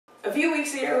A few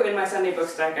weeks ago in my Sunday book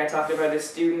stack I talked about a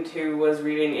student who was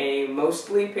reading a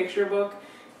mostly picture book,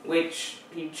 which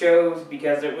he chose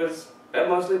because it was a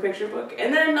mostly picture book.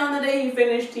 And then on the day he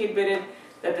finished, he admitted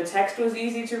that the text was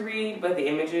easy to read, but the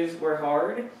images were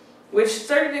hard, which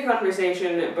started a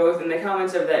conversation both in the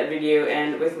comments of that video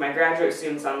and with my graduate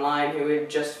students online who had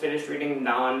just finished reading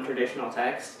non-traditional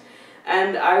text.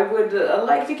 And I would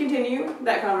like to continue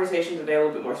that conversation today a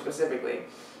little bit more specifically.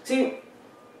 See,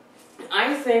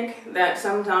 I think that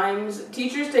sometimes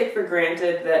teachers take for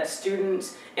granted that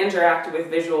students interact with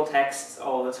visual texts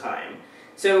all the time.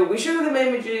 So we show them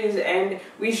images and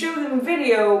we show them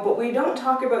video, but we don't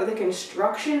talk about the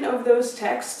construction of those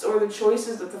texts or the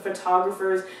choices that the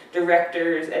photographers,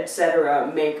 directors,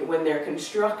 etc. make when they're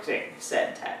constructing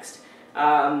said text.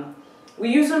 We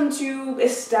use them to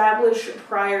establish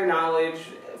prior knowledge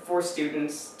for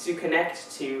students to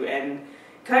connect to and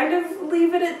kind of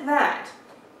leave it at that.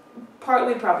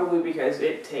 Partly probably because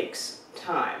it takes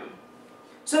time.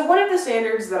 So one of the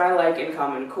standards that I like in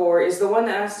Common Core is the one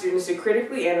that asks students to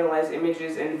critically analyze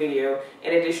images and video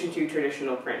in addition to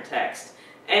traditional print text.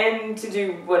 And to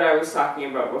do what I was talking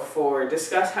about before,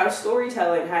 discuss how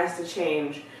storytelling has to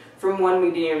change from one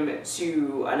medium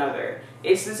to another.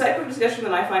 It's the type of discussion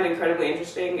that I find incredibly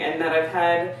interesting and that I've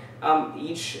had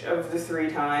each of the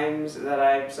 3 times that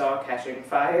I saw Catching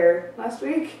Fire last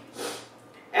week.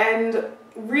 And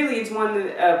really, it's one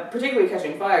that, particularly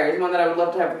Catching Fire, is one that I would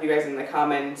love to have with you guys in the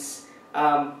comments.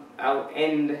 I'll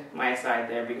end my aside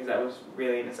there because that was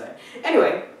really an aside.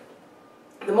 Anyway,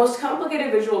 the most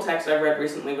complicated visual text I've read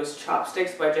recently was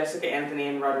Chopsticks by Jessica Anthony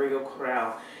and Rodrigo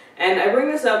Corral. And I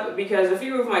bring this up because a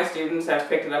few of my students have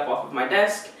picked it up off of my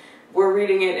desk, were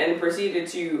reading it, and proceeded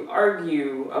to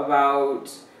argue about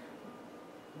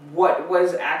what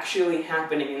was actually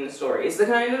happening in the story. It's the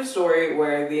kind of story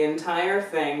where the entire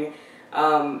thing,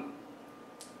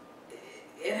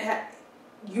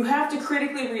 you have to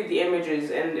critically read the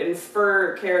images and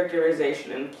infer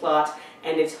characterization and plot,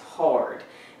 and it's hard.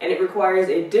 And it requires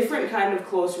a different kind of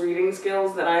close reading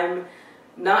skills that I'm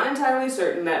not entirely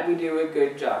certain that we do a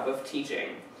good job of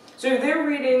teaching. So their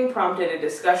reading prompted a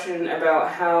discussion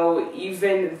about how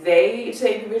even they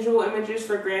take visual images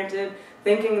for granted,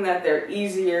 thinking that they're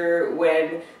easier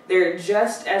when they're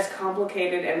just as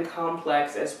complicated and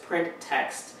complex as print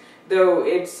text, though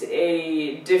it's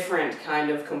a different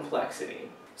kind of complexity.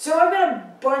 So I've got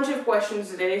a bunch of questions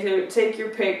today, so take your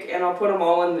pick and I'll put them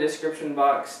all in the description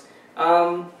box.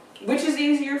 Which is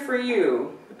easier for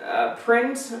you,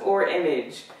 print or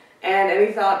image? And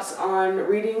any thoughts on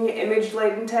reading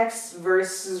image-laden texts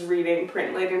versus reading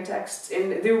print-laden texts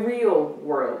in the real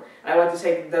world? I'd like to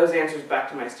take those answers back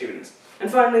to my students.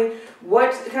 And finally,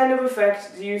 what kind of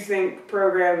effect do you think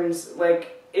programs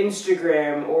like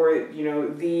Instagram or, you know,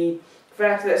 the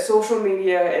fact that social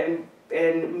media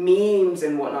and memes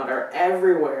and whatnot are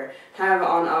everywhere have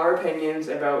on our opinions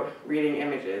about reading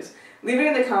images? Leave it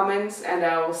in the comments and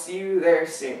I will see you there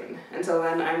soon. Until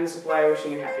then, I'm the Supply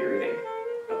wishing you happy reading.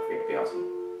 Don't forget to be awesome.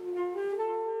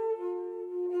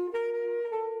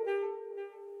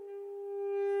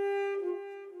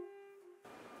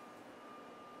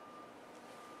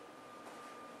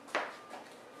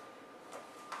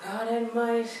 Thought it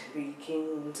might be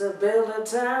keen to build a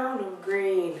town of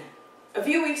green. A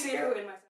few weeks ago in my